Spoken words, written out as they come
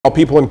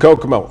People in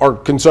Kokomo are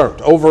concerned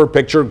over a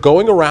picture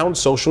going around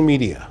social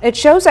media. It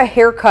shows a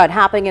haircut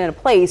happening in a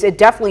place it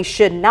definitely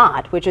should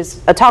not, which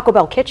is a Taco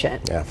Bell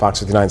kitchen. Yeah,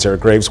 Fox 59's Eric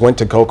Graves went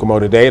to Kokomo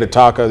today to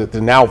talk to the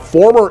now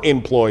former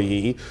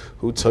employee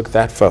who took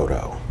that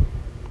photo.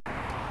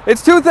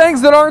 It's two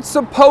things that aren't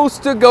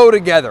supposed to go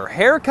together: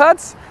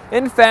 haircuts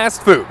and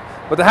fast food.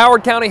 But the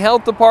Howard County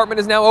Health Department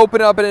has now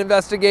opened up an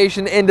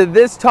investigation into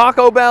this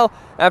Taco Bell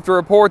after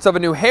reports of a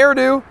new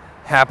hairdo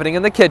happening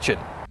in the kitchen.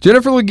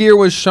 Jennifer Laguerre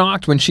was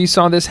shocked when she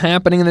saw this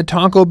happening in the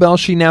Taco Bell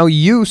she now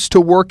used to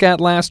work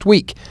at last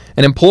week.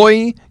 An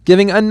employee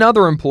giving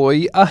another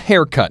employee a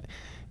haircut.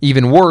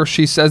 Even worse,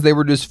 she says they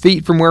were just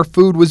feet from where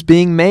food was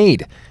being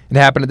made. It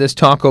happened at this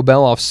Taco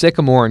Bell off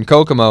Sycamore in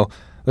Kokomo.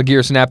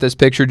 Laguerre snapped this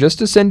picture just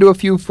to send to a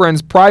few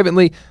friends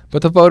privately,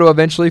 but the photo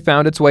eventually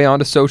found its way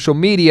onto social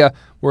media,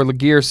 where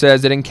Laguerre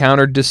says it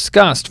encountered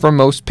disgust from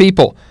most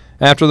people.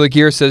 After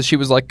Laguerre says she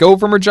was let go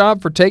from her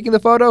job for taking the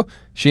photo,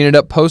 she ended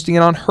up posting it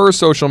on her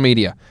social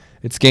media.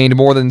 It's gained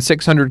more than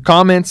 600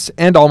 comments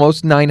and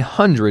almost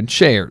 900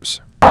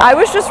 shares. I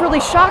was just really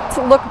shocked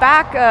to look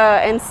back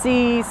and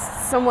see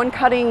someone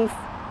cutting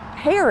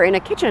hair in a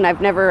kitchen.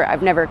 I've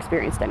never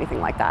experienced anything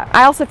like that.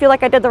 I also feel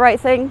like I did the right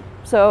thing,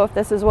 so if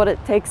this is what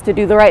it takes to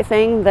do the right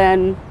thing,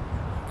 then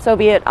so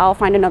be it. I'll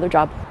find another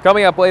job.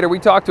 Coming up later, we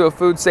talk to a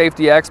food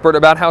safety expert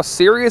about how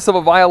serious of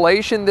a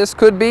violation this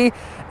could be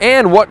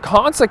and what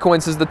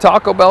consequences the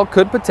Taco Bell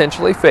could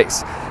potentially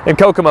face. In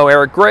Kokomo,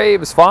 Eric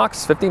Graves,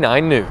 Fox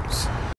 59 News.